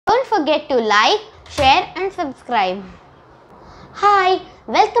Don't forget to like, share and subscribe. Hi,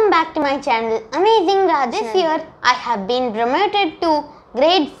 welcome back to my channel Amazing Raj. This year I have been promoted to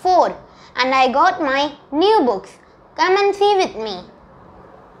grade 4 and I got my new books. Come and see with me.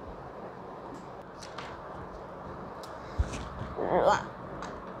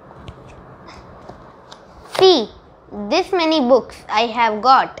 See, this many books I have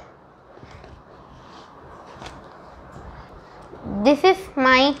got. This is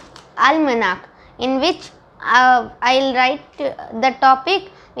my almanac in which I'll write the topic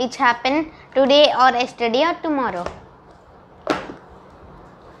which happened today or yesterday or tomorrow.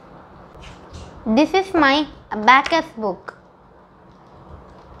 This is my abacus book.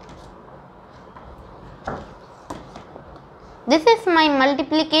 This is my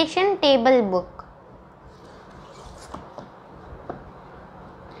multiplication table book.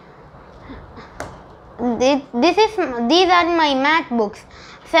 These are my math books.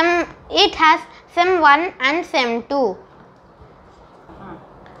 It has Sem 1 and Sem 2.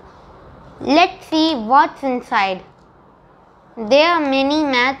 Let's see what's inside. There are many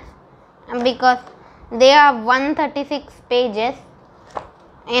maths because there are 136 pages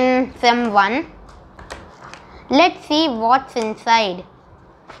in Sem 1. Let's see what's inside.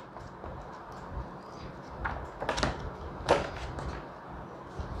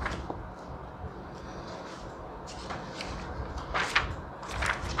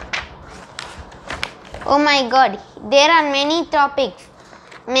 Oh my god, there are many topics.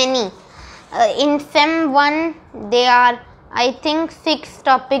 In Sem 1 there are I think 6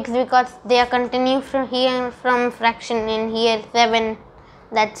 topics because they are continued from here from fraction in here 7.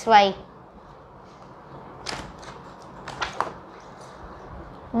 That's why.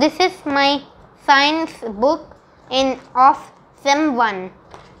 This is my science book of Sem 1.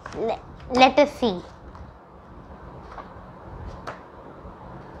 Let us see.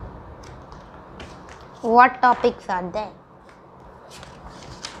 What topics are there?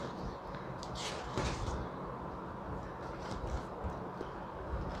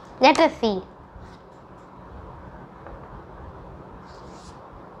 Let us see.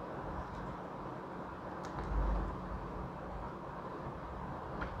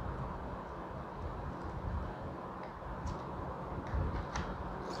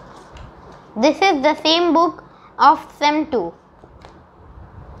 This is the same book of Sem 2.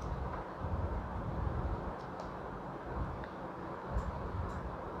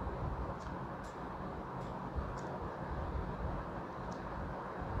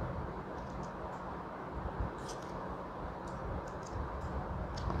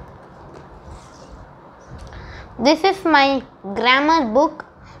 This is my grammar book,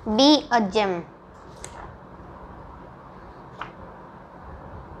 Be a Gem.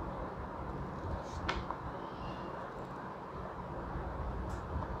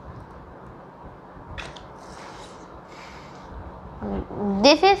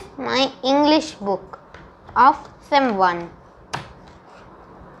 This is my English book of Sem 1.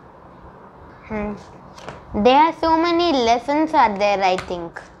 There are so many lessons are there, I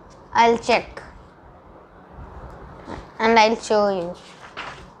think. I'll check. And I'll show you.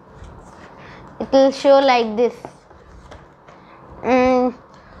 It will show like this.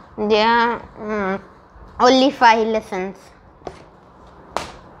 There are only 5 lessons.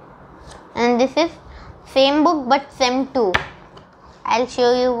 And this is same book but Sem 2. I'll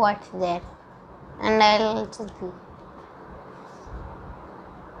show you what's there. And I'll also see.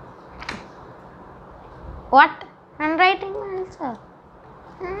 What? Handwriting also.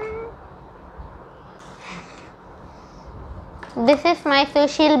 This is my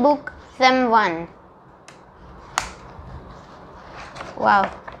social book, Sem 1.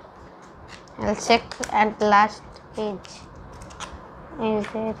 Wow. I'll check at the last page. Is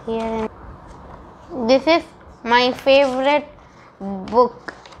it here? This is my favorite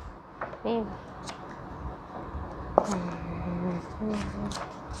book.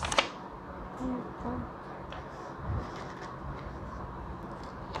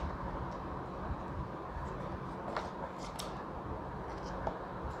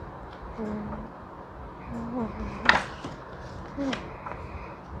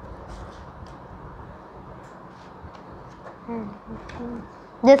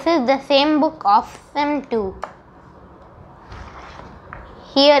 This is the same book of Sem 2.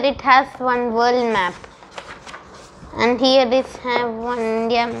 Here it has one world map, and here it have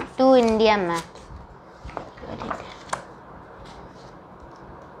two India maps.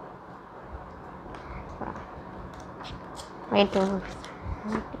 Wait,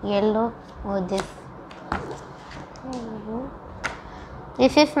 yellow or this?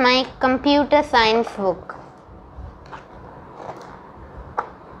 This is my computer science book.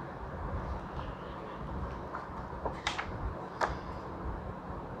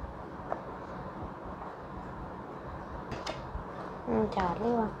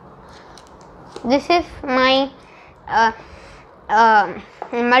 Charlie one. This is my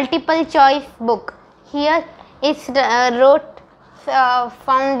multiple choice book. Here it's wrote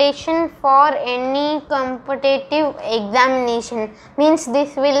foundation for any competitive examination. Means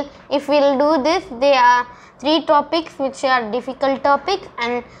this will, if we'll do this, there are 3 topics which are difficult topics,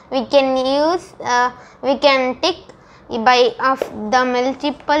 and we can use we can tick by of the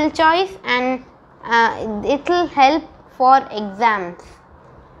multiple choice, and it will help for exams.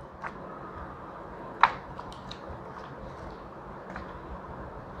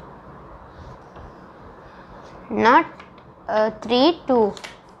 Not 3, 2.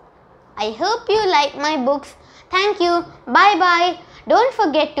 I hope you like my books. Thank you. Bye bye. Don't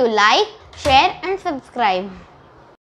forget to like, share and subscribe.